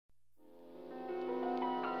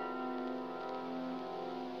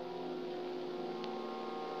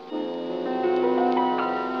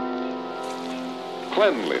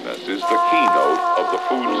Cleanliness is the keynote of the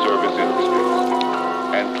food service industry,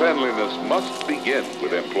 and cleanliness must begin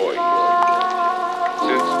with employees.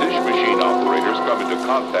 Since dish machine operators come into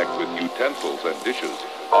contact with utensils and dishes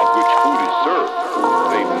on which food is served,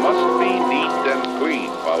 they must be neat and clean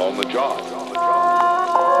while on the job.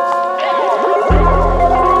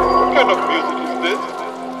 What kind of music is this?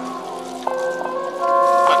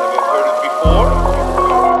 I never heard it before.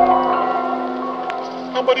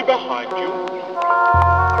 Somebody behind you?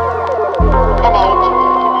 Come out.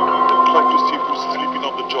 I'd like to see who's sleeping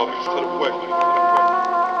on the job instead of working.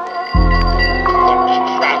 Some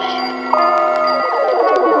trash.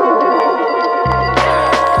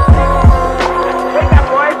 Wake up,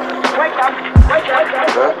 boys! Wake up! Wake up!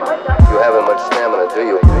 Huh? You haven't much stamina, do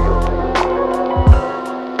you?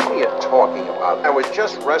 What are you talking about? I was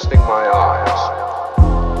just resting my eyes.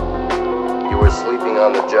 You were sleeping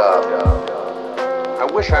on the job. I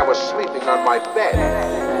wish I was sleeping on my bed.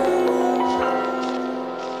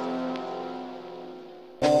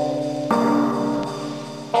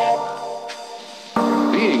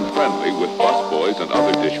 Being friendly with busboys and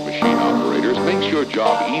other dish machine operators makes your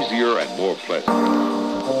job easier and more pleasant.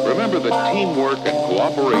 Remember that teamwork and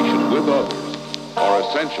cooperation with others are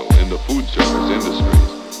essential in the food service industry.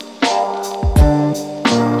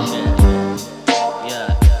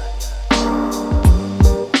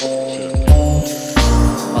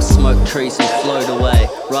 Trees and float away.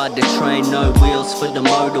 Ride the train, no wheels for the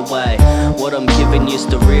motorway. What I'm giving you's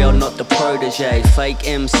the real, not the protege. Fake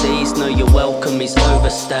MCs know you're welcome, he's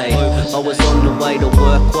overstayed. I was on the way to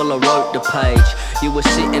work while I wrote the page. You were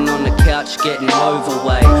sitting on the couch getting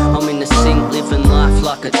overweight. I'm in the sink living life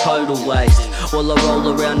like a total waste, while I roll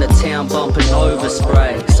around the town bumping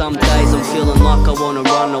overspray. Some days I'm feeling like I wanna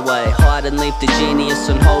run away, hide and leave the genius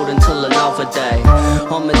on hold until another day.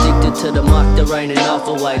 I'm addicted to the mic, there ain't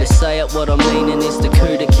another way to say it. What I'm meaning is the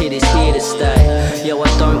Cuda Kid is here to stay. Yo,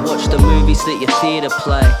 I don't watch the movies that your theatre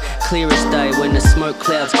play. Clear as day when the smoke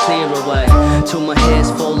clouds clear away, till my hair's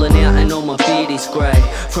falling out and all my beard is grey.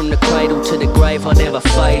 From the cradle to the grave I never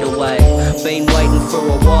fade away. Been waiting for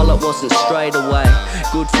a while, it wasn't straight away.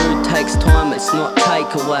 Good food takes time, it's not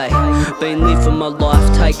takeaway. Been living my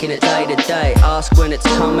life, taking it day to day. Ask when it's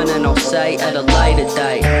coming and I'll say at a later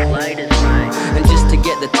date. And just to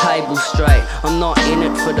get the table straight, I'm not in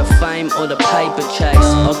it for the fame or the paper chase.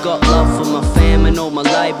 I've got love for my fam and all my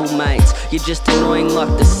label mates. You're just annoying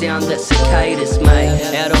like the sound that cicadas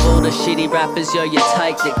make. Out of all the shitty rappers, yo, you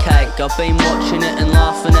take the cake. I've been watching it and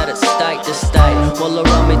laughing at it state to state, while I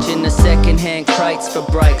rummage in the second-hand crates for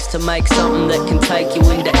breaks, to make something that can take you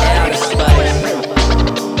into outer space.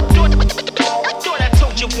 Thought I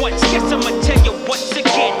told you once, guess I'ma tell you once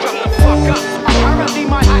again. From the fuck up. Apparently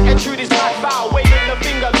my attitude is not foul. Waving the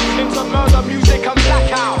finger, listening to murder music, I'm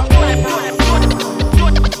blackout.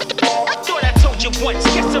 Thought I told you once,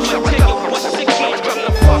 guess I'ma tell you once again. From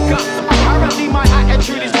the fuck up. Apparently my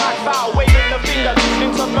attitude is not foul. Waving the finger,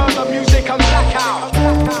 listening to murder music, I'm blackout.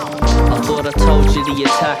 I thought I told you the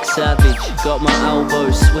attack savage. Got my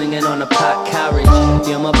elbows swinging on a packed carriage.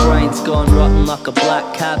 Yeah, my brain's gone rotten like a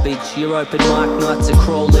black cabbage. Your open mic nights are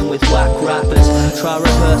crawling with whack rappers. Try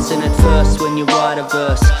rehearsing at first when you write a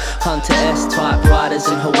verse. Hunter S-type riders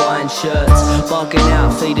in Hawaiian shirts, bugging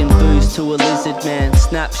out, feeding booze to a lizard man.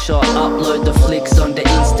 Snapshot, upload the flicks onto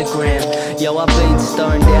Instagram. Yo, I've been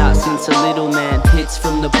stoned out since a little man. Hits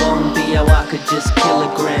from the bomb, yo, I could just kill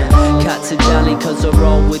a gram. Cats are jolly cause I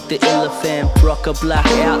roll with the illa fam. Rock a black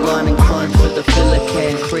outline and crunch with the filler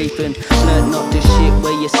can. Creeping, learn not to shit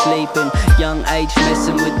where you're sleeping. Young age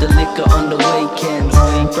messing with the liquor on the weekends.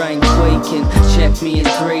 Brain tweaking, check me in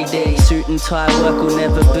 3D. Suit and tie work will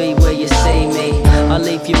never be where you see me. I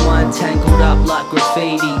leave your mind tangled up like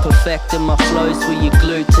graffiti. Perfecting my flows where you're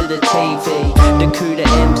glued to the TV. The Cuda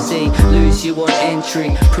MC, lose you on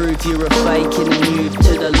entry. Prove you're a fake and move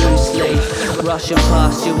to the loose leaf. Rushing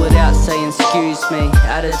past you without saying excuse me.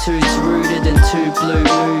 Attitudes rooted in 2 blue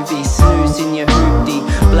movies. Snoozing your hoopty,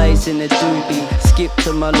 blazing a doobie. Skip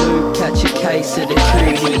to my loop, catch a case of the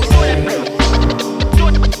cooties.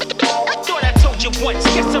 Thought I told you once,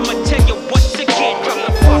 guess I'ma tell you once again. From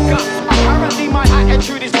the fuck up. Apparently my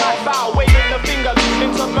attitude is not foul. Waving the finger,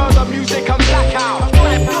 listening to murder music, I'm blackout.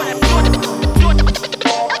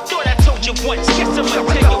 Thought I told you once, guess I'ma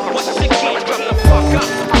tell you once again. From the fuck up.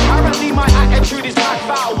 Apparently my attitude is not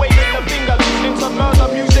foul. Waving the finger, listening to murder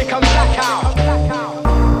music, I'm blackout.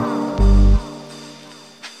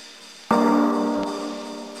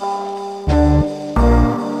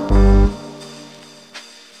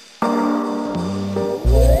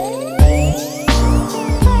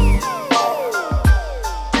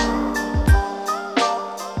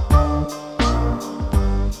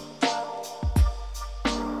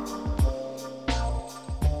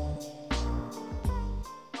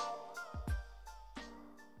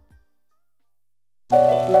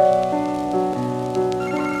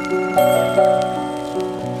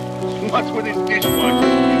 What's with his dishwasher?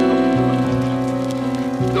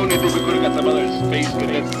 Don't you think we could have got some other space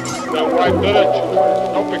cadets? Now why didn't you?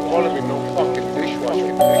 Don't be calling me no fucking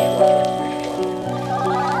dishwasher.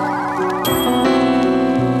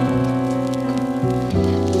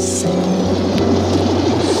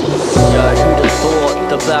 Yo, who'd have thought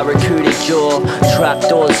the barracuda jaw?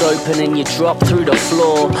 Trapdoors open and you drop through the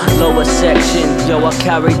floor. Lower section, yo, I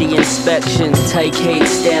carry the inspection. Take heed,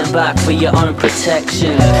 stand back for your own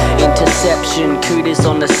protection. Interception, Koots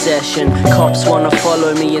on the session. Cops wanna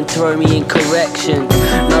follow me and throw me in correction.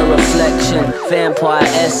 No reflection, vampire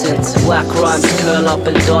essence. Whack rhymes curl up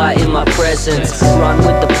and die in my presence. Run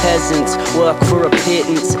with the peasants, work for a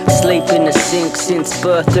pittance. Sleep in the sink since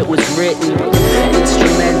birth it was written.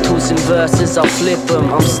 Instrumentals and verses, I flip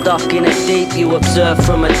them. I'm stuck in it deep, you observe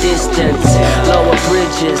from a distance. Lower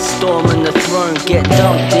bridges, storming the throne. Get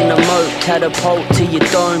dumped in a moat, catapult to your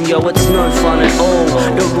dome. Yo, it's no fun at all,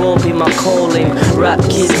 the raw be my calling. Rap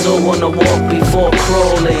kids all wanna walk before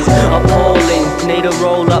crawling. Appalling, need to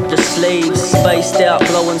roll up the sleeves. Spaced out,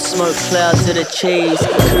 blowing smoke clouds of the cheese.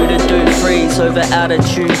 Coulda do freeze over out of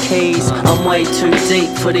tune keys. I'm way too deep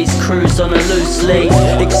for these crews on a loose leaf.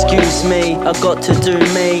 Excuse me, I got to do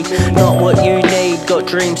me, not what you need. Got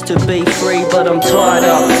dreams to be free, but I'm tied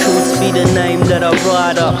up. Koots be the name that I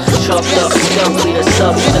ride up. Chopped up, skunk be the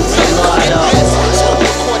substance I light up.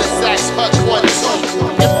 Quarter sacks, much one,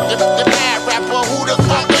 the mad rapper, who the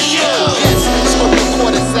fuck are you? Smoking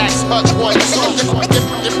quarter sacks, much one,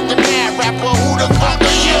 the mad rapper, who the fuck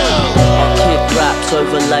are you? I kick raps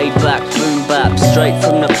over laid back boom bap, straight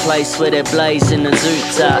from the place where they're blazing the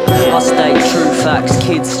zoots at. I stay true facts,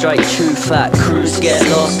 kids straight chew fat. Crews get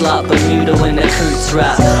lost like Bermuda when the Koots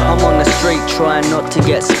rap. I'm on the street trying not to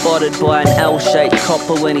get spotted by an L-shaped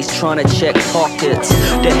copper when he's trying to check pockets.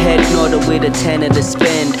 The head nodder with a tenner to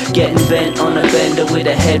spend, getting bent on a bender with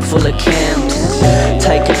a head full of cams.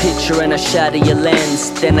 Take a picture and I shatter your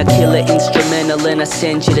lens, then I kill it instrumental and I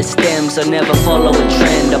send you the stems. I never follow a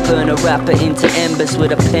trend, I burn a rapper into embers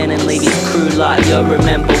with a pen and leave his crew like, yo,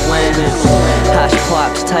 remember when? Hash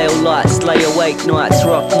pipes, tail lights, lay awake nights.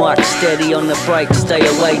 Rock mic steady on the break, stay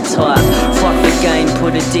away tight. Fuck the game,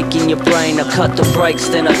 put a dick in your brain. I cut the brakes,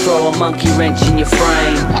 then I throw a monkey wrench in your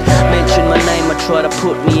frame. Mention my name, I try to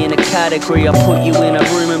put me in a category. I put you in a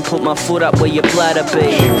room and put my foot up where your bladder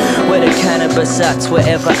be. Where the cannabis acts,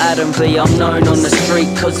 wherever Adam be. I'm known on the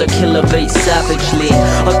street cause I kill a beat savagely.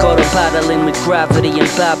 I got a battling with gravity and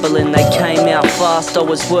babbling. They came out fast, I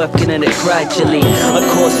was working at it gradually. I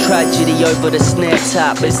caused tragedy over the snare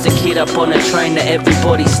tap. It's the kid up on a train that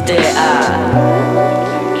everybody stare at.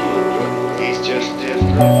 He's just dead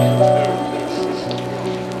drunk.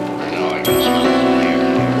 I know, I can smell it from here.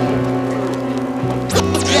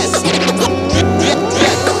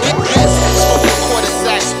 Smoking quarter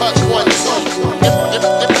sacks, much one,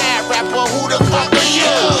 the mad rapper, who the fuck are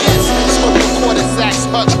you? Smoking quarter sacks,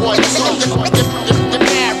 much one, the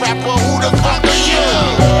mad rapper, who the fuck are you?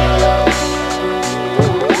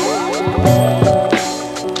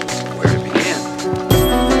 Where to begin?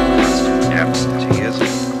 Constant absenteeism,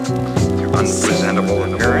 your unpresentable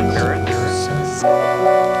appearance. Who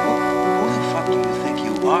the fuck do you think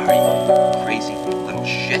you are, you crazy little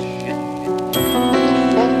shit?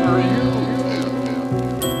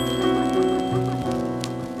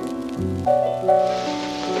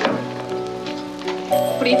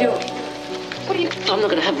 What are you doing? What are you... I'm not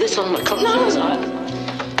going to have this on my conscience. No.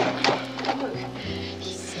 Look,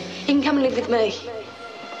 you can come and live with me.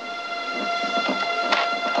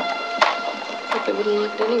 Hope they wouldn't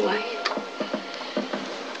like it anyway.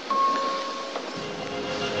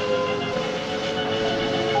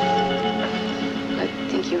 I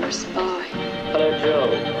think you're a spy. Hello, Joe.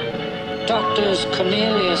 Doctors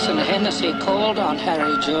Cornelius and Hennessy called on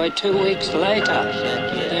Harry Joy 2 weeks later.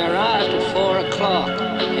 They arrived at 4 o'clock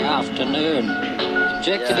in the afternoon,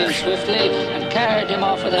 injected him swiftly, and carried him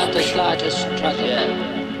off without the slightest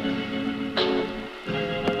struggle.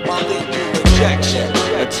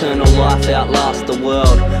 Eternal life outlasts the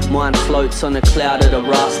world. Mine floats on a cloud of the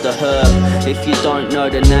rasta herb. If you don't know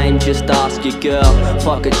the name, just ask your girl.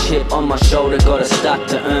 Fuck a chip on my shoulder, got a stack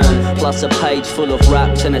to earn. Plus a page full of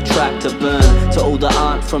raps and a track to burn. To all the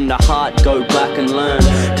aunt from the heart, go back and learn.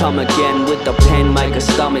 Come again with the pen, make a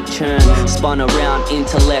stomach churn. Spun around,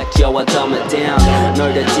 intellect, yo, I dumb it down.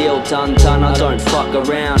 Know the deal, done, I don't fuck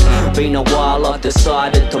around. Been a while, I've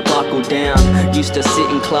decided to buckle down. Used to sit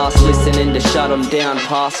in class listening to shut them down.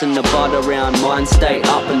 Passing the bud around, mind state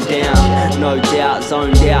up and down. No doubt,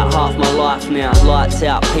 zoned out, half my life now. Lights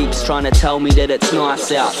out, peeps trying to tell me that it's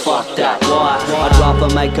nice out. Fuck that, why? I'd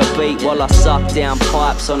rather make a beat while I suck down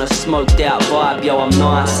pipes on a smoked out vibe. Yo, I'm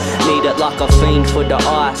nice, need it like a fiend for the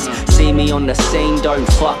ice. See me on the scene, don't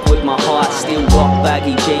fuck with my height. Still rock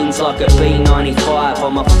baggy jeans like a B95.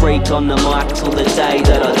 I'm a freak on the mic till the day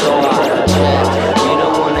that I die. You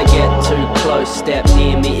don't wanna get too close, step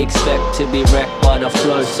near me, expect to be wrecked by the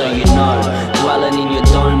flow, so you know. Dwelling in your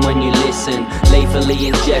dome when you listen, lethally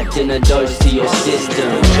injecting a dose to your system.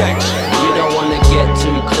 You don't wanna get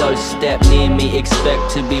too close, step near me, expect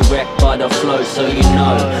to be wrecked by the flow, so you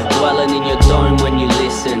know. Dwelling in your dome when you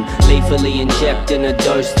listen, lethally injecting a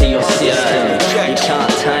dose to your system. You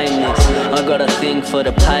can't tame this, I got a thing for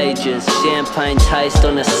the pages. Champagne taste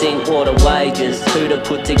on the Sinkwater wages. Who to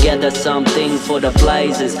put together something for the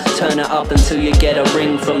blazers. Turn it up until you get a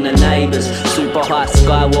ring from the neighbours. Super high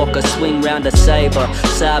skywalker, swing round a saber.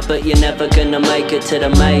 Sad but you're never gonna make it to the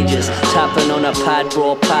majors. Tapping on a pad,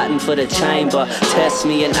 raw pattern for the chamber. Test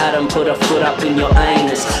me and Adam, put a foot up in your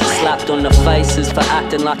anus. Slapped on the faces for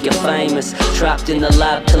acting like you're famous. Trapped in the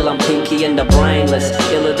lab till I'm pinky and the brainless.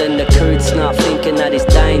 Iller than the Koots, not thinking that it's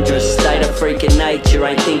dangerous. State of freaking nature,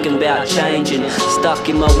 ain't thinking about changing. Stuck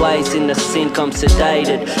in my ways in the sink, I'm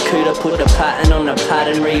sedated. Coulda put the pattern on the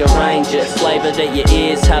pattern, rearrange it. Flavour that your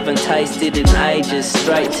ears haven't tasted in ages.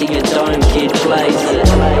 Straight to your dome, kid, blaze it.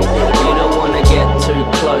 You don't wanna get too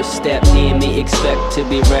close, step near me, expect to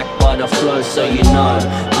be wrecked by the flow, so you know.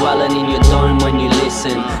 Dwelling in your dome when you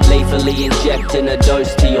listen, lethally injecting a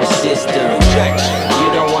dose to your system. You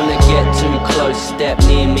don't wanna get too close, step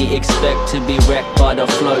near me, expect to be wrecked by the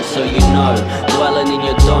flow, so you know. Dwelling in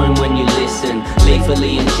your dome when you listen,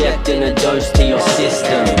 lethally injecting a dose to your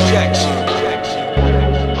system.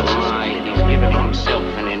 He's given himself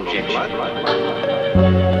an injection.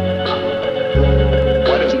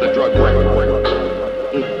 Why doesn't the drug work?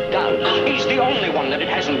 It does. He's the only one that it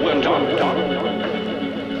hasn't worked on.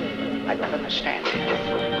 I don't understand it.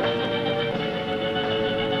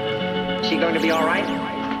 Is he going to be all right?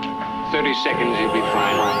 30 seconds, he'll be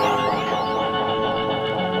fine.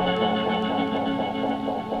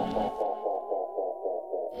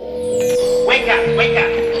 Wake up, wake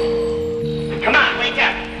up. Come on, wake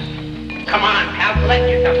up. Come on, pal, collect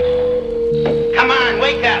yourself. Come on,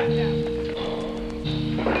 wake up.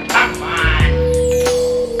 Come on.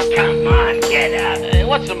 Come on, get up.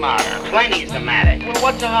 What's the matter? Plenty's the matter. Well,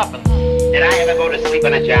 what's happened? Did I ever go to sleep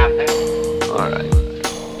on a job then? Alright,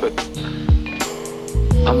 but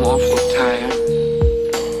I'm awful tired.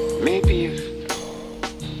 Maybe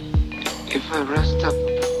if I rest up a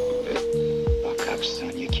bit. Buck up,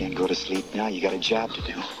 son. You can't go to sleep now. You got a job to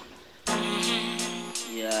do.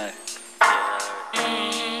 Yeah.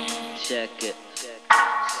 Check it.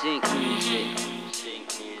 Sync music.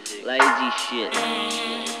 Lazy shit.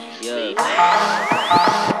 Yo.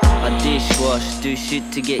 I dishwash, do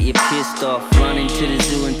shit to get you pissed off. Run into the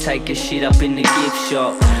zoo and take a shit up in the gift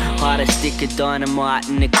shop. Hide a stick of dynamite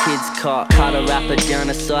in the kid's cot. Cut a rapper down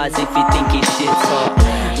to size if you think his shit's hot.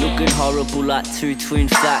 Looking horrible like two twin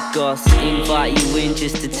fat goths. Invite you in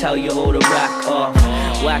just to tell you all to rack off.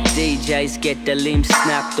 Whack DJs get their limbs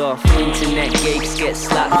snapped off. Internet geeks get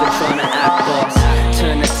slapped for trying to act boss.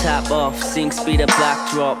 Turn the tap off, sinks be the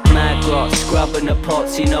backdrop. Mad grot, scrubbing the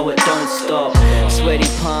pots, you know it don't stop. Sweaty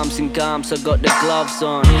palms and gums, I got the gloves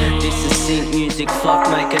on. This is sync music, fuck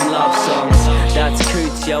making love songs. That's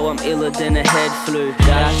Koots, yo, I'm iller than a head flu.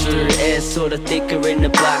 Dash through air, sorta thicker in the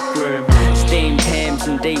back room. Steamed hams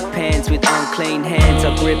and deep pans with unclean hands.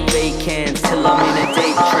 I grip B-cans till I'm in a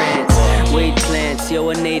deep trance. Weed plants, yo,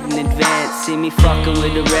 I need an advance. See me fucking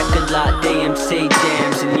with a record like DMC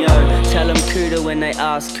jams. And yo, tell them Kuda when they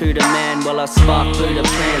ask Kuda man. While I spark Buddha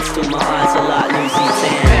plants till my eyes are like Lucy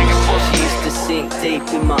Tan. She used to sink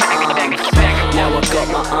deep in my arms. Now I got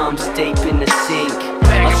my arms deep in the sink.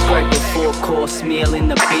 I scrape a 4-course meal in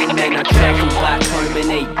the bin. Then I travel back home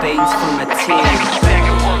and eat beans from a tin.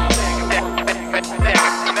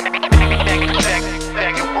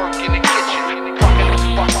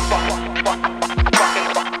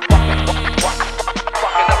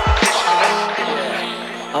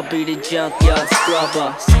 I'll be the junkyard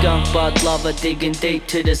scrubber, skunk bud lover, digging deep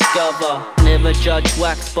to discover. Never judge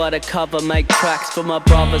wax by the cover, make tracks for my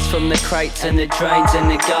brothers from the crates and the drains and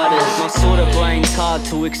the gutters. My sort of brain's hard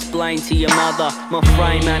to explain to your mother. My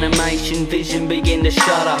frame animation, vision begin to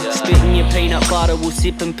shudder. Spitting your peanut butter, we'll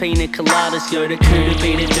sipping pina coladas. Yo, the Kuda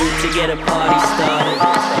be the dude to get a party started.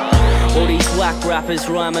 All these whack whack rappers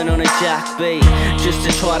rhyming on a jack beat, just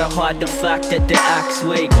to try to hide the fact that their act's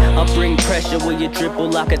weak. I bring pressure where you dribble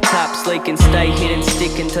like a tap's leak and stay hidden,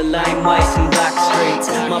 sticking to lane ways and back streets.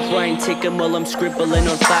 My brain ticking while I'm scribbling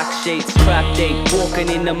on fact sheets. Trap deep, walking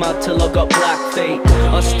in the mud till I got black feet.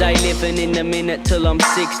 I stay living in the minute till I'm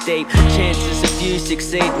 6 deep. Chances of you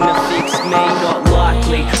succeeding to fix me, not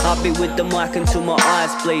likely. I'll be with the mic until my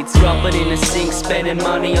eyes bleed. Scrubbing in the sink, spending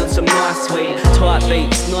money on some nice weed. Tight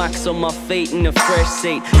beats, Nikes on my feet in a fresh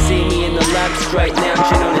seat. See me in the lab straight,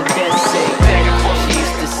 lounging on a desk seat. She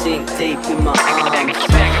used to sink deep in my arms.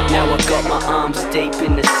 Now I got my arms deep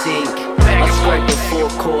in the sink. I scrape a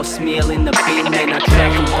 4-course meal in the bin, then I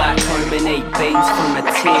travel back home and eat beans from a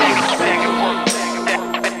tin.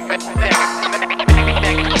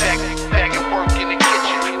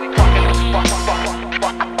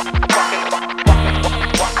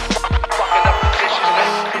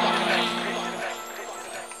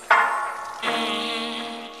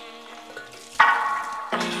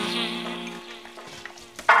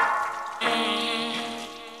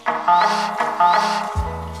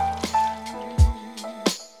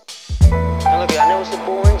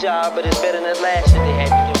 But it's better than that last shit they had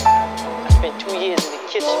to do. I spent 2 years in the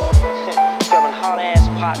kitchen, scrubbing hot-ass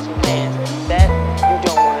pots and pans. That you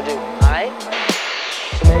don't want to do, alright?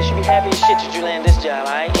 So man, you should be happy as shit that you land this job,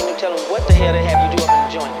 alright? You can tell them what the hell they have you do up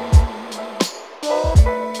in the joint.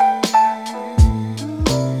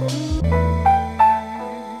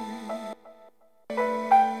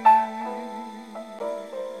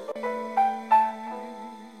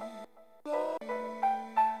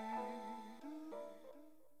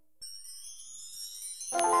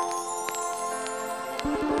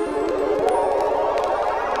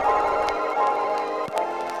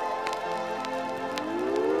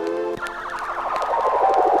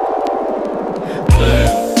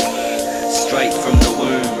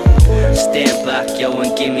 Yo,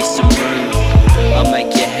 and give me some room. I'll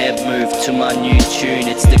make your head move to my new tune.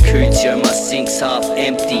 It's the Koots, yo, my sink's half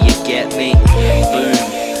empty, you get me? Boom,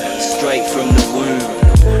 straight from the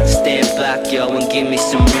womb. Stand back, yo, and give me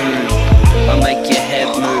some room. I'll make your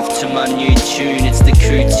head move to my new tune. It's the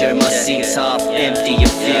Koots, yo, my sink's half empty, you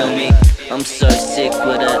feel me? I'm so sick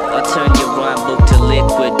with it. I turn your rhyme book to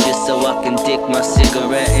liquid just so I can dick my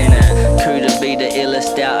cigarette in it. Crew to be the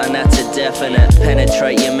illest out, and that's a definite.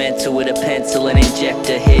 Penetrate your mental with a pencil and inject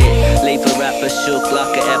a hit. Leave a rapper shook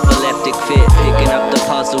like an epileptic fit. Picking up the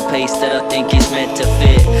puzzle piece that I think is meant to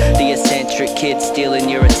fit. The eccentric kid stealing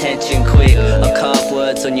your attention quick. I carve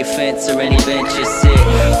words on your fence or any bench you sit.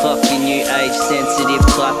 Fuck your new age sensitive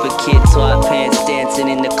type of kid. Tight pants dancing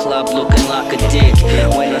in the club looking like a dick.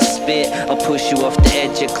 When I spit, I push you off the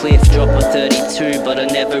edge of cliff. Drop a 32 but I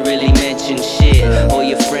never really mention shit. All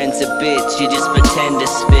your friends a bitch, you just pretend to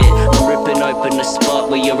spit. I'm ripping open the spot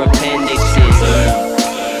where your appendix is. Boom,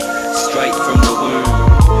 straight from the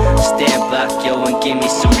womb. Stand back, yo, and give me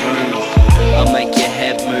some room. I'll make your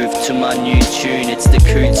head move to my new tune. It's the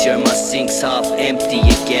Koots, yo, my sink's half empty,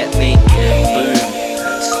 you get me? Boom,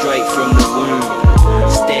 straight from the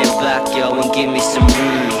womb. Stand back, yo, and give me some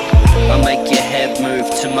room. I'll make your head move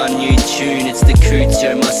to my new tune. It's the Koots,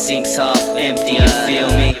 yo, my sink's half empty, you feel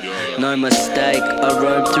me? No mistake, I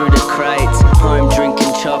roam through the crates. Home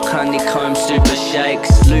drinking chalk, honeycomb, super shakes.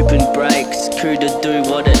 Looping breaks, crew to do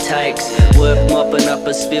what it takes. Work mopping up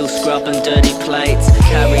a spill, scrubbing dirty plates.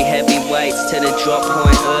 Carry heavy weights to the drop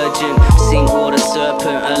point urgent. Sinkwater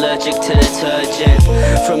Serpent, allergic to detergent.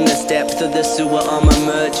 From the depth of the sewer I'm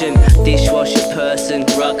emerging. Dishwasher person,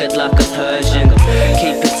 rugged like a Persian.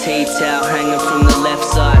 Keep a tea towel hanging from the left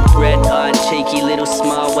side. Red-eyed, cheeky little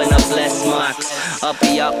smile when I bless mics. I'll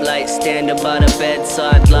be up late, standing by the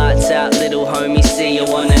bedside. Lights out, little homie, see you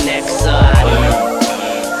on the next side. Boom,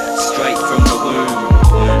 straight from the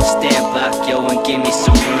womb. Stand back, yo, and give me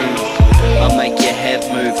some room. I'll make your head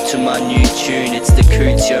move to my new tune. It's the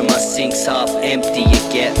Koots, yo, my sink's half empty, you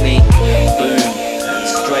get me? Boom,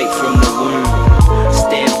 straight from the womb.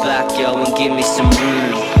 Stand back, yo, and give me some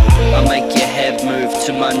room. I'll make your head move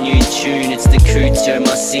to my new tune. It's the Koots, yo,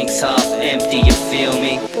 my sink's half empty, you feel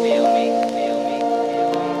me?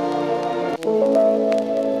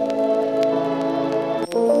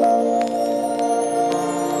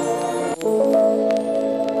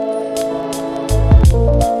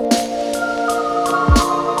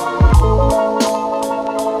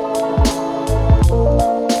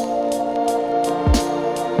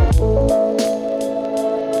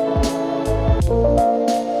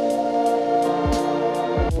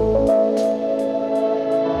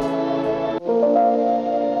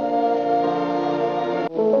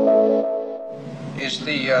 Is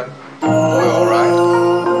the boy all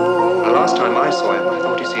right? The last time I saw him, I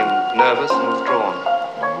thought he seemed nervous and withdrawn.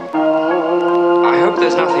 I hope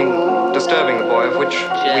there's nothing disturbing the boy of which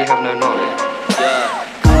we have no knowledge.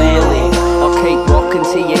 Clearly, I'll keep rocking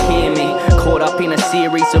till you hear me. Caught up in a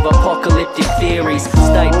series of apocalyptic theories.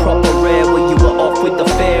 Stay proper rare where you were off with the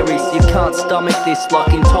fairies. You can't stomach this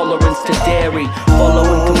like intolerance to dairy. Follow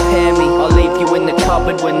and compare me, I'll leave you in the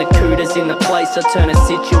cupboard. When the cooter's in the place, I turn a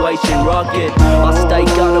situation rugged. I stay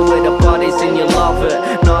gunner where the butt is and you love it.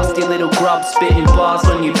 Nasty little grub spitting bars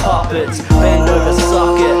on you puppets. Bend over,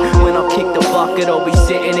 suck it. When I kick the bucket, I'll be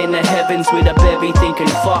sitting in the heavens with a bevy thinking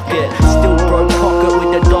fuck it. Still broke pocket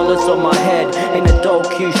with the dollars on my head. In a dull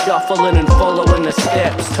queue shuffling and following the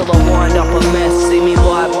steps till I wind up a mess. See me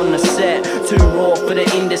live on the set, too raw for the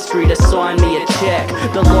industry to sign me a check.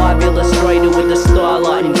 The live illustrator with the style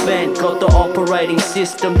I invent. Got the operating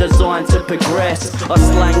system designed to progress. I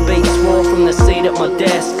slang beats raw from the seat at my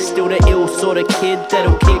desk. Still the ill sort of kid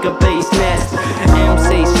that'll kick a bee's nest.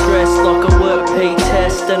 MC stressed like a work P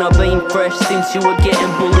test. And I've been fresh since you were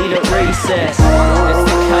getting bullied at recess. It's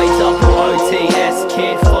the K-double-O-T-S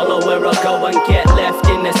kid. Follow where I go and get left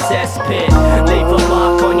in the cesspit. Leave a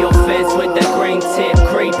mark on your fence with the green tip.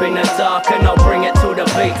 Creep in the dark and I'll bring it to the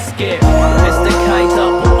beat skip. It's the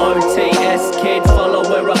K-double-O-T-S kid. Follow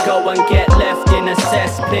where I go and get left in the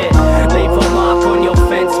cesspit. Leave a mark on your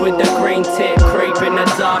fence with the green tip. Creep in the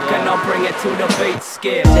dark and I'll bring it to the beat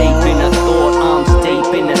skip. Deep in a thought, arms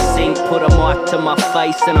deep in the sink. Put a mic to my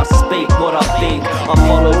face and I speak what I think. I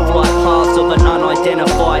follow flight paths of an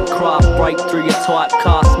unidentified craft. Break through your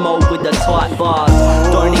typecast mold with the tight bars.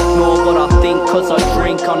 Don't ignore what I think cause I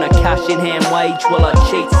drink on a cash in hand wage while I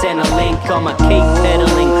cheat send a link. I'ma keep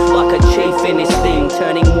pedaling like a chief in this thing.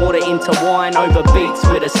 Turning water into wine over beats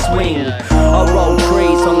with a swing. I roll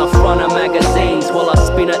trees on the front of magazines while I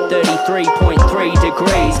spin at 33.3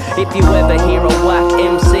 degrees. If you ever hear a whack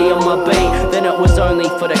MC on my beat, then it was only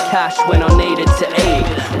for the cash when I needed to eat.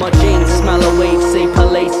 My jeans smell of weed, see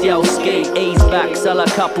police yell ski. Ease back, sell a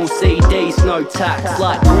couple CDs, no tax.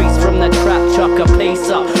 Like grease from the trap, chuck a piece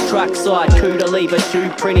up. Trackside, cooter leave a shoe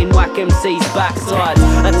print in whack MC's backside.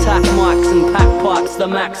 Attack mics and pack pipes, the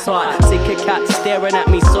max height. Sick a cat staring at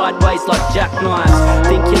me sideways like jackknives.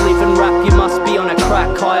 Think you live and rap, you must be on a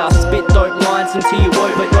crack high. I spit dope lines until you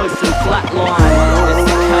overdose and flatline. It's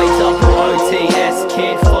the K-double-O-T-S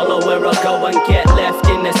kid. Follow where I go and get left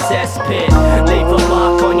in the cesspit. Leave a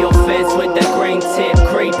mark on your fence with the green tip.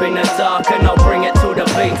 Creep in the dark and I'll bring it to the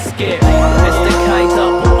beat skip. It's the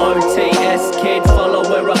K-double-O-T-S kid. Follow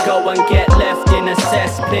where I go and get left in the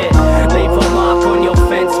cesspit. Leave a mark on your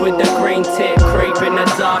fence with the green tip. Creep in the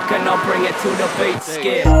dark and I'll bring it to the beat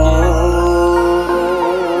skip.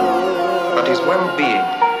 But his well-being,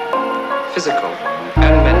 physical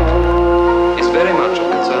and mental, is very much of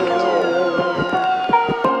concern to us all.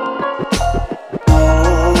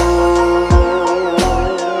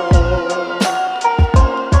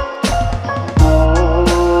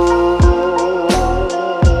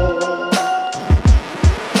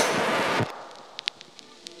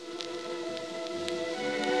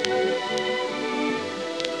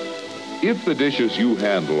 If the dishes you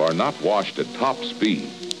handle are not washed at top speed,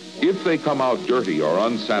 if they come out dirty or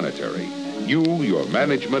unsanitary, you, your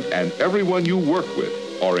management, and everyone you work with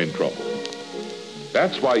are in trouble.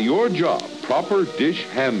 That's why your job, proper dish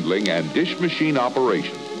handling and dish machine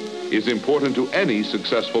operation, is important to any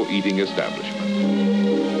successful eating establishment.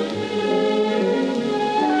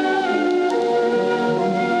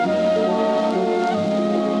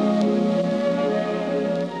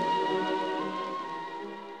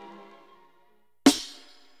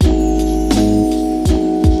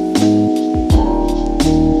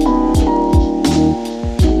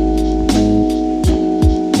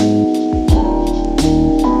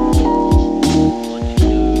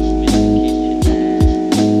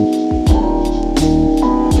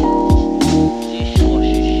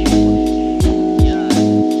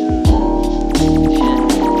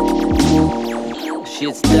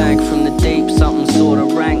 Shit's dank from the deep, something sort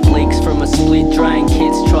of rank. Leaks from a split drain,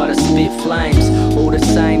 kids try to spit flames. All the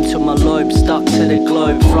same to my lobe, stuck to the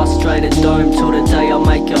globe. Frustrated dome till the day I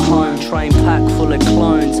make it home. Train pack full of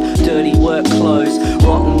clones, dirty work clothes.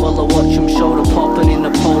 Rotten while I watch them shoulder popping in the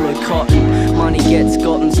polo cotton. Money gets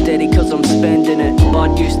gotten steady cause I'm spending it.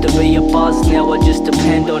 Bud used to be a buzz, now I just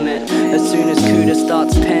depend on it. As soon as Cooter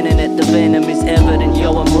starts penning it, the venom is evident.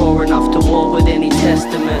 Yo, I'm raw enough to war with any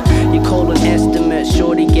testament. You call an estimate,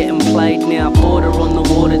 shorty getting played now. Border on the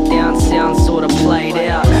watered down sound sorta played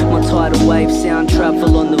out. My tidal wave sound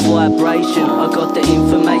travel on the vibration. I got the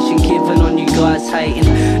information given on you guys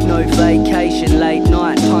hating. No vacation, late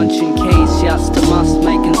night punching keys. Shouts to Must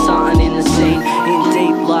making something in the scene. In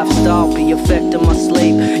deep lifestyle be affecting my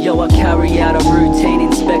sleep. Yo, I carry out a routine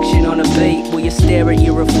inspection on a beat. Will you stare at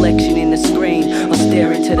your reflection in the screen? I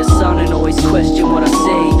stare into the sun and always question what I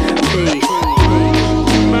see. Beez.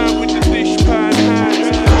 Man with the dishpan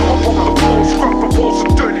hands. Up on the floor, scrub the walls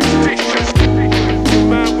of dirty dishes.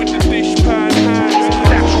 Man with the dishpan hands.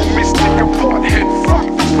 Natural mystic and pothead, fuck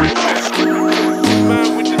the riches.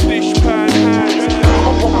 Man with the dishpan hands.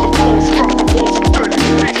 Up on the floor, scrub the walls of dirty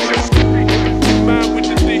dishes. Man with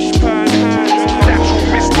the dishpan hands. Natural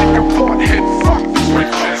mystic and pothead, fuck the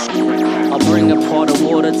riches. I bring a pot of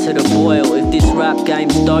water to the boil. If this rap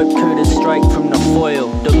game's dope, Koots straight from the foil.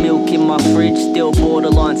 The milk in my fridge still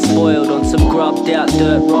borderline spoiled. On some grubbed out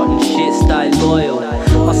dirt rotten shit, stay loyal.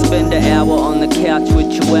 I spend an hour on the couch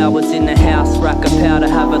with chihuahuas in the house. Rack a powder,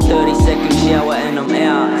 have a 30-second shower and I'm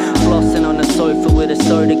out. Flossing on the sofa with a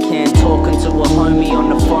soda can. Talking to a homie on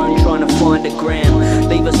the phone trying to find a gram.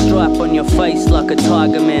 Leave a stripe on your face like a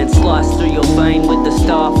tiger man. Slice through your vein with the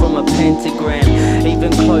star from a pentagram.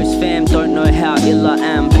 Even close fam don't know how ill I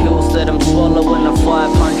am. Pills that I'm swallowing are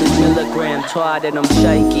 500 milligram. Tired and I'm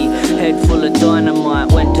shaky, head full of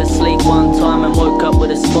dynamite. Went to sleep one time and woke up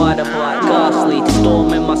with a spider bite. Ghastly,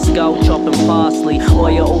 storm in my skull, chopping parsley.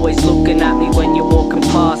 Why you always looking at me when you're walking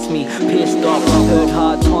past me? Pissed off, I've heard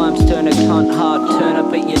hard times turn a cunt hard. Turn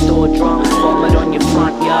up at your door drunk, vomit on your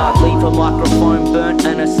front yard. Leave a microphone burnt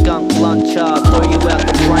and a skunk blunt charred. Throw you out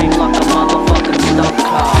the frame like a motherfucking stunt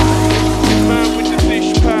car. Man with the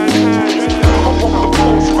dishpan hands. Up on the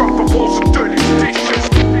floor, scrub the walls of dirty dishes.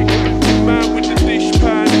 Man with the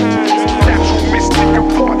dishpan hands. Natural mystic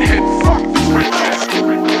and pothead, fuck the riches.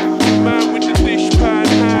 Man with the dishpan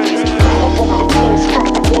hands. Up on the floor, scrub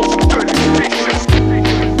the walls of dirty dishes.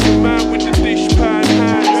 Man with the dishpan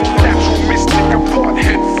hands. Natural mystic and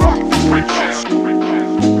pothead, fuck the riches.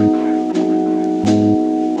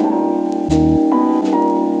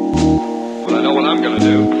 Well, I know what I'm gonna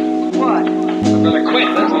do. What? I'm gonna quit,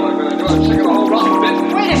 that's what I'm gonna do. I'm sick of the whole rotten bit.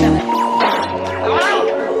 Wait a minute. Come on!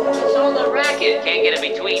 It's all the racket. Can't get it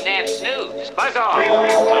between that snooze. Buzz off!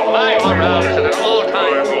 Well, my morale's at an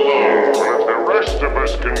all-time low. If the rest of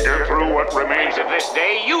us can get through what remains Of this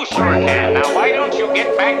day, you sure can. Now, why don't you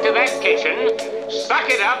get back to that kitchen, suck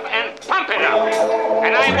it up, and pump it up?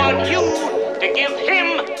 And I want you to give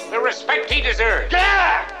him the respect he deserves.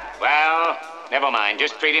 Yeah! Well, never mind.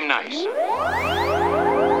 Just treat him nice.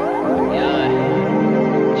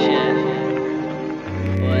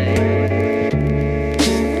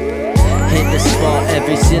 Hit the spot,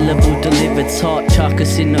 every syllable delivered hot. Chuck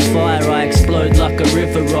us in the fire, I explode like a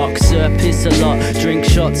river rock. Sir, piss a lot, drink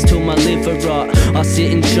shots till my liver rot. I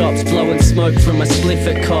sit in shops, blowing smoke from a spliff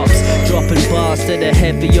at cops. Dropping bars that are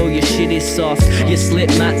heavy, all your shit is soft. Your slip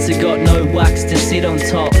mats have got no wax to sit on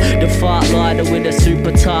top. The fart lighter with a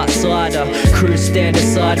super tart cider. Crew stand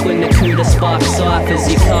aside when the Koots spark ciphers.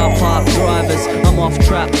 Your car park drivers, I'm off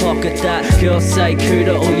trap, pocket that. Girls say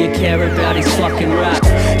Koots, all you care about is fucking rap.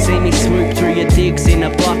 See me swoop through your digs in a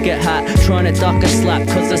bucket hat. Trying to duck a slap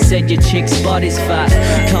cause I said your chick's butt is fat.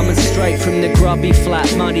 Coming straight from the grubby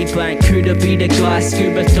flat muddy bank. Koots be the guy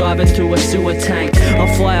scuba diving through a sewer tank.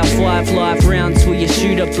 I fire 5 live rounds will you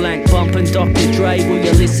shoot a blank. Bumping Dr. Dre will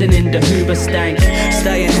you listening to Hoover stank.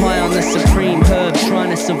 Staying high on the supreme herb. Trying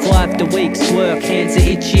to survive the week's work. Hands are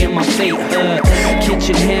itchy and my feet hurt.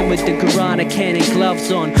 Kitchen hand with the guarana can and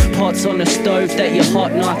gloves on. Pots on the stove that you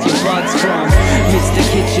hot knife your buds from. Mr.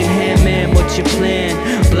 Kitchen hand man, what's your plan?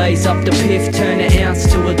 Blaze up the piff, turn an ounce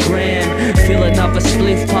to a gram. Fill another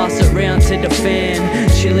spliff, pass it round to the fan.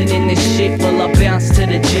 Chilling in this shit while I bounce to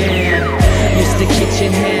the jam. Mr.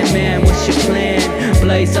 Kitchen hand man, what's your plan?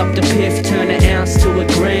 Blaze up the piff, turn an ounce to a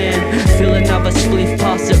gram. Fill another spliff,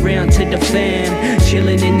 pass it round to the fan.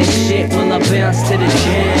 Chilling in this shit while I bounce to the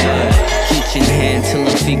jam. Kitchen hand till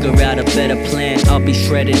I figure out a better plan. I'll be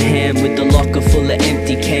shredding ham with the locker full of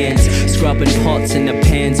empty cans. Scrubbing pots in the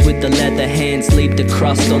pans with the leather hands. Leave the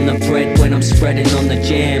crust on the bread when I'm spreading on the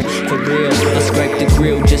jam. For real, I scrape the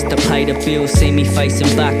grill just to pay the bills. See me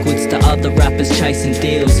facing backwards to other rappers chasing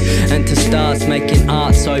deals. And to stars making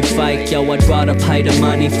art so fake. Yo, I'd rather pay the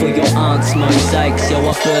money for your aunt's mosaics. Yo,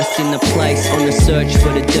 I burst in the place on the search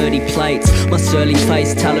for the dirty plates. My surly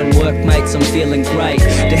face telling workmates I'm feeling great.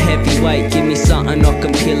 The heavyweight, give me something I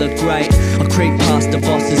can peel a grate. I creep past the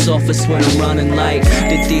boss's office when I'm running late.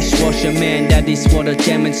 The dishwasher man, that is what I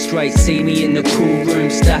demonstrate. See me in the cool room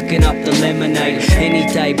stacking up the lemonade. Any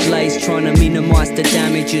day blaze trying to minimize the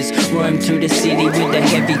damages. Roam through the city with a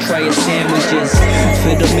heavy tray of sandwiches.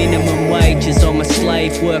 For the minimum wages, I'm a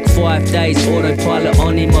slave. Work 5 days, autopilot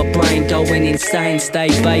on in my brain. Going insane, stay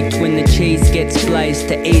baked when the cheese gets blazed.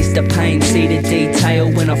 To ease the pain, see the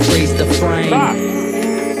detail when I freeze the frame.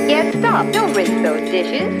 Yes, stop. Don't rinse those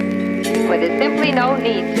dishes. Well, there's simply no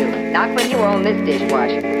need to. Not when you own this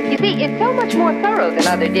dishwasher. You see, it's so much more thorough than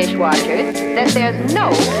other dishwashers that there's no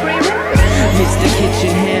pre-rinsing. Mr.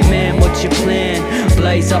 Kitchen Hand Man, what's your plan?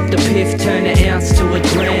 Blaze up the piff, turn an ounce to a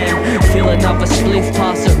gram. Fill another spliff,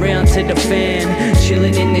 pass it round to the fan.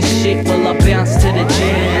 Chillin' in this shit while I bounce to the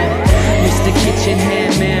jam. Mr. Kitchen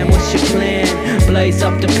Hand Man, what's your plan? Blaze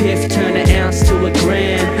up the piff, turn an ounce to a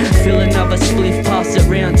gram. Fill another spliff, pass it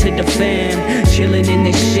round to the fan. Chillin' in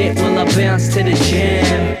this shit while I bounce to the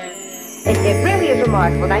jam. It really is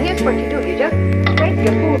remarkable. Now here's what you do. You just scrape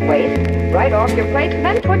your food waste right off your plate and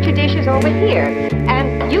then put your dishes over here.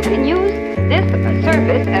 And you can use this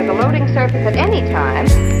surface as a loading surface at any time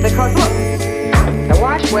because look, the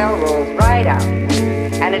wash well rolls right out.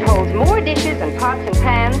 And it holds more dishes and pots and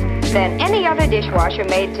pans than any other dishwasher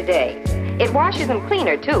made today. It washes them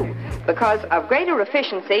cleaner too because of greater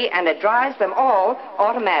efficiency, and it dries them all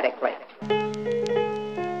automatically.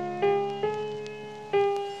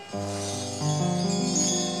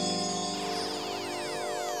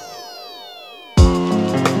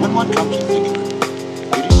 When one comes to think of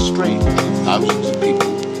it, it is strange that thousands of people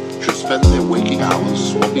should spend their waking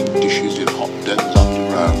hours swapping dishes in hot dens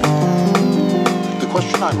underground. The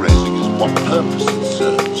question I'm raising is what purpose it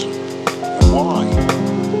serves, and why.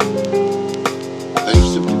 They've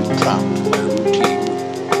simply been trapped in their routine.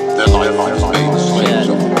 Their life is made slaves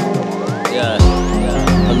of them.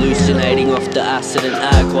 Hallucinating off the acid and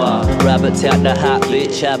agua. Rabbits out the hat,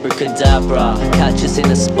 bitch, abracadabra. Catch us in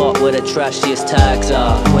a spot where the trashiest tags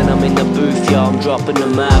are. When I'm in the booth, yo, I'm dropping the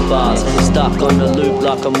mad bars. Stuck on the loop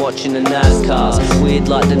like I'm watching the NASCARs. Weird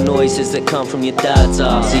like the noises that come from your dad's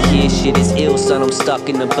ass. You hear shit is ill, son, I'm stuck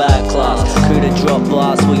in the bad class. Coulda drop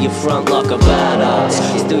bars where you front like a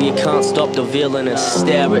badass. Still you can't stop the villainous.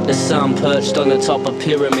 Stare at the sun perched on the top of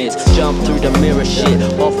pyramids. Jump through the mirror shit,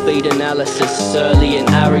 offbeat analysis. Surly and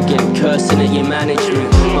arrogant, cursing at your management.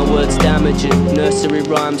 My words damaging, nursery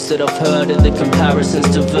rhymes that I've heard of. The comparisons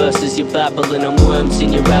to verses you're babbling. I'm worms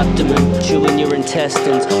in your abdomen, chewing your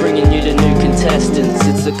intestines, bringing you to new contestants.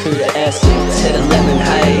 It's the Cuda essence. Hit a lemon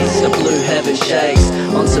haze, the blue heaven shakes.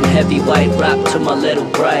 On some heavyweight rap to my little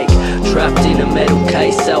break. Trapped in a metal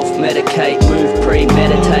case, self-medicate. Move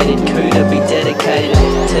premeditated, Cuda be dedicated.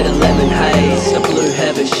 To the lemon haze, the blue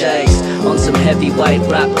heaven shakes. On some heavyweight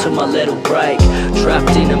rap to my little break.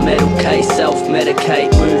 Trapped in a metal case,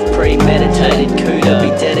 self-medicate. Move premeditated, Cuda be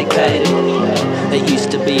dedicated. It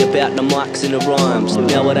used to be about the mics and the rhymes.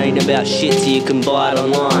 Now it ain't about shit so you can buy it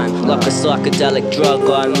online. Like a psychedelic drug,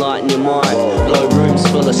 I enlighten your mind. Blow rooms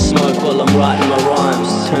full of smoke while I'm writing my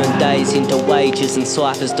rhymes. Turn days into wages and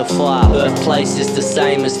ciphers to fire. Birthplace is the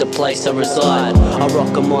same as the place I reside. I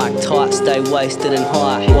rock a mic tight, stay wasted and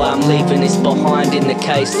high. Why I'm leaving is behind in the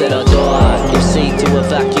case that I die. Proceed to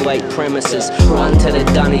evacuate premises. Run to the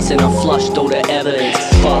dunnies and I flushed all the evidence.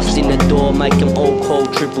 Fast in the door, make them all call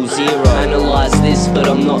 000. Analyze this, but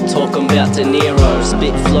I'm not talking about De Niro.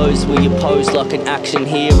 Spit flows where you pose like an action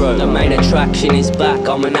hero. The main attraction is back,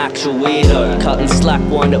 I'm an actual weirdo. Cutting slack,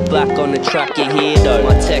 wind it back on the track you hear though.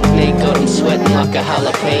 My technique got them sweating like a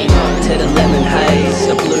jalapeno. To the lemon haze,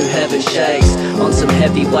 the blue heaven shakes. On some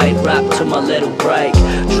heavyweight rap to my little break.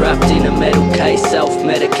 Trapped in a metal case,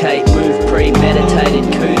 self-medicate. Move premeditated,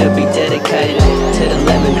 Cuda be dedicated. To the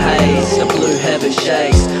lemon haze, the blue heaven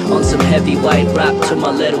shakes. On some heavyweight rap to my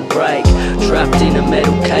little break. Trapped in a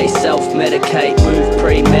metal case, self-medicate. Move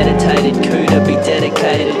premeditated, Cuda be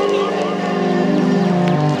dedicated.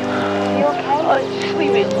 You okay? Just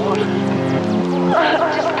leave me alone.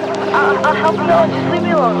 I'll help you out. Just leave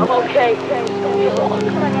me alone. I'm okay. Leave me alone.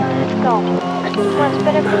 Come on, Aaron, let's go. Come on, it's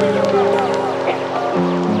better for you alone.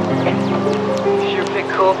 Sure pick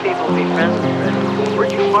cool people to be friends with.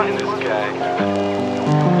 Where'd you find this guy?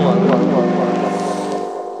 Come on.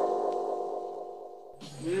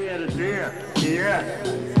 We had a deer. Yeah.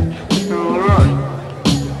 Alright.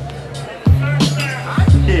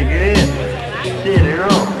 Check it in. Set it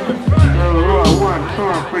up. Alright, one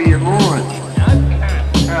time for your morning.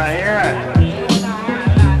 Alright.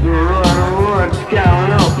 Alright, what's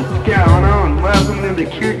going on? What's going on? Welcome to the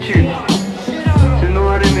kitchen.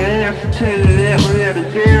 Tonight in the afternoon, to the left, we had a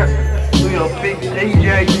deer. We got big DJ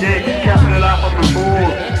decks cutting it up on the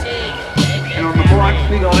board. And on the mics,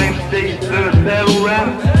 we got MC's first battle rap,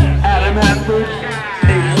 Adam Koots,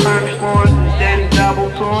 Steve Punchline, and Danny Double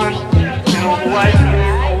Time. And on the way to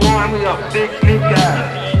the line, we got Big Nico.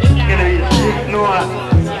 It's gonna be a sick night.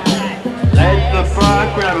 Lads to the bar,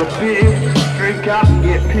 grab a beer, drink up and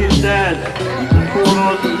get pissed out. Support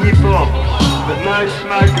Aussie hip hop, but no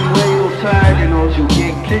smoking weed or tagging or you'll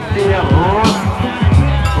get kicked out, alright?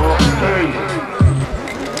 Alright, peace.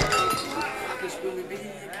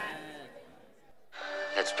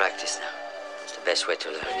 Let's practice now. It's the best way to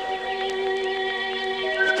learn.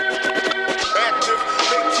 Active,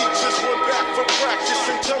 they teachers went back for practice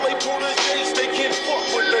until they pulled the days they can't fuck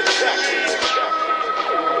with the tactics.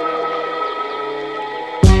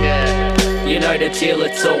 You know the deal,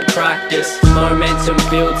 it's all practice. Momentum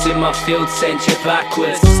builds in my field, send you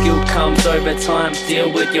backwards. Skill comes over time,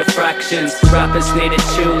 deal with your fractions. Rappers need to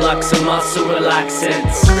chill like some muscle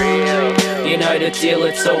relaxants. You know the deal,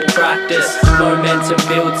 it's all practice. Momentum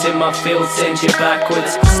builds in my field, send you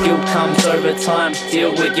backwards. Skill comes over time,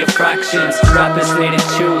 deal with your fractions. Rappers need to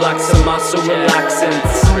chill like some muscle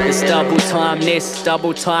relaxants. It's double time this,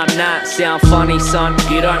 double time that. Sound funny son,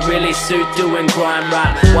 you don't really suit doing grime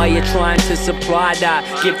rap. Why you trying to supply that?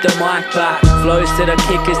 Give the mic back. Flows to the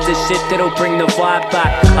kickers, the shit that'll bring the vibe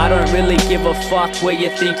back. I don't really give a fuck where you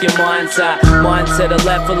think your mind's at. Mine's at a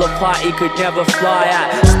level apart you could never fly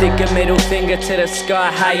at. Stick a middle finger to the sky,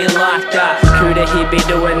 how you like that? Could he be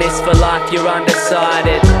doing this for life? You're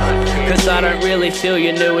undecided. Cause I don't really feel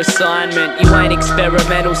your new assignment. You ain't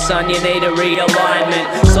experimental son, you need a realignment.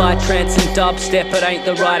 Psytrance and dubstep, it ain't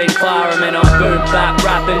the right environment. I'm boom bap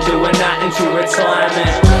rapping, doing that until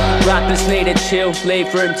retirement. Rappers need to chill,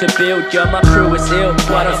 leave room to build. Yo, my crew is ill,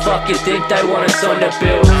 why the fuck you think they want us on the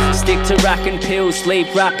bill? Stick to racking pills, leave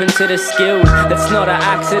rapping to the skilled. It's not an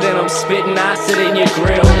accident, I'm spitting acid in your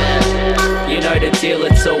grill. You know the deal,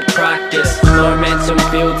 it's all practice. Momentum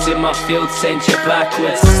builds in my field, send you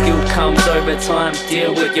backwards. Skill comes over time,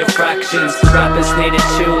 deal with your fractions. Rappers need to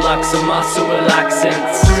chill like some muscle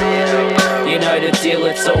relaxants. You know the deal,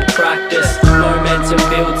 it's all practice. Momentum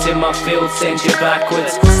builds in my field, send you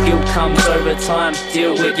backwards. Skill comes over time,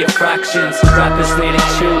 deal with your fractions. Rappers need to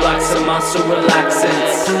chill like some muscle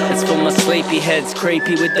relaxants. It's for my sleepy heads,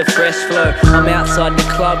 creepy with the fresh flow. I'm outside the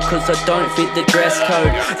club cause I don't fit the dress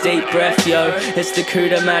code. Deep breath yo, it's the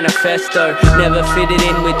Kuda manifesto. Never fitted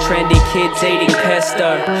in with trendy kids eating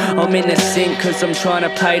pesto. I'm in the sink cause I'm trying to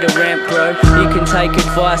pay the rent bro. You can take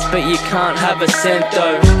advice but you can't have a cent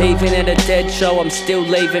though. Even at a dead show I'm still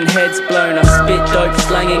leaving heads blown. I spit dope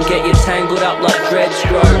slang and get you tangled up like dreads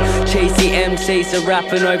grow. Cheesy MCs are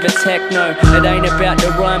rapping over techno. It ain't about the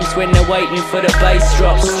rhymes when they're waiting for the bass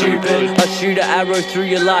drop. Stupid, I shoot an arrow through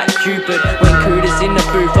you like Cupid. When Kuda's in the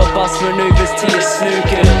booth I bust maneuvers to your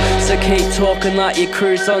snooker. So keep talking like your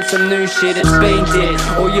crew's on some new shit. It's been did.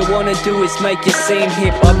 All you wanna do is make your scene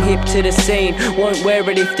hip. I'm hip to the scene, won't wear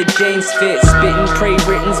it if the jeans fit. Spitting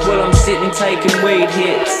pre-writtens while I'm sitting taking weed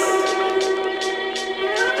hits.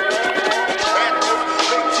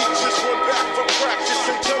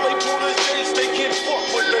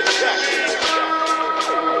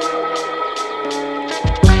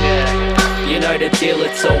 The deal,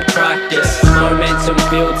 it's all practice. Momentum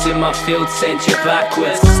builds in my field, send you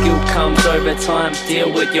backwards. Skill comes over time,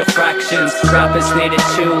 deal with your fractions. Rappers need to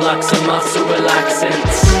chill like some muscle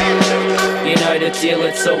relaxants. You know the deal,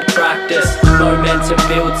 it's all practice. Momentum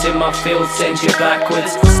builds in my field, send you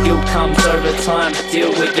backwards. Skill comes over time, deal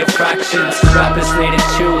with your fractions. Rappers need to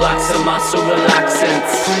chill like some muscle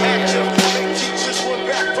relaxants.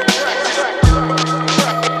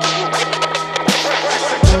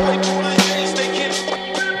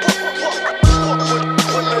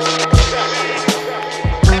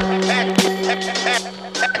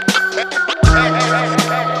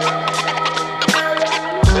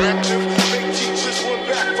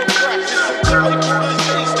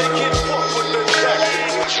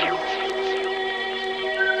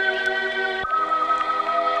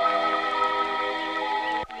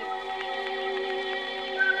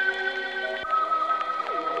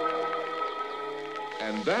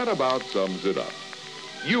 And that about sums it up.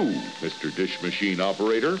 You, Mr. Dish Machine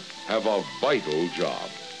Operator, have a vital job.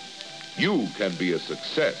 You can be a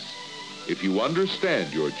success if you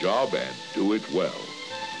understand your job and do it well.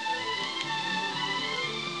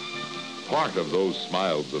 Part of those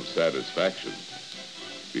smiles of satisfaction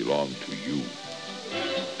belong to you.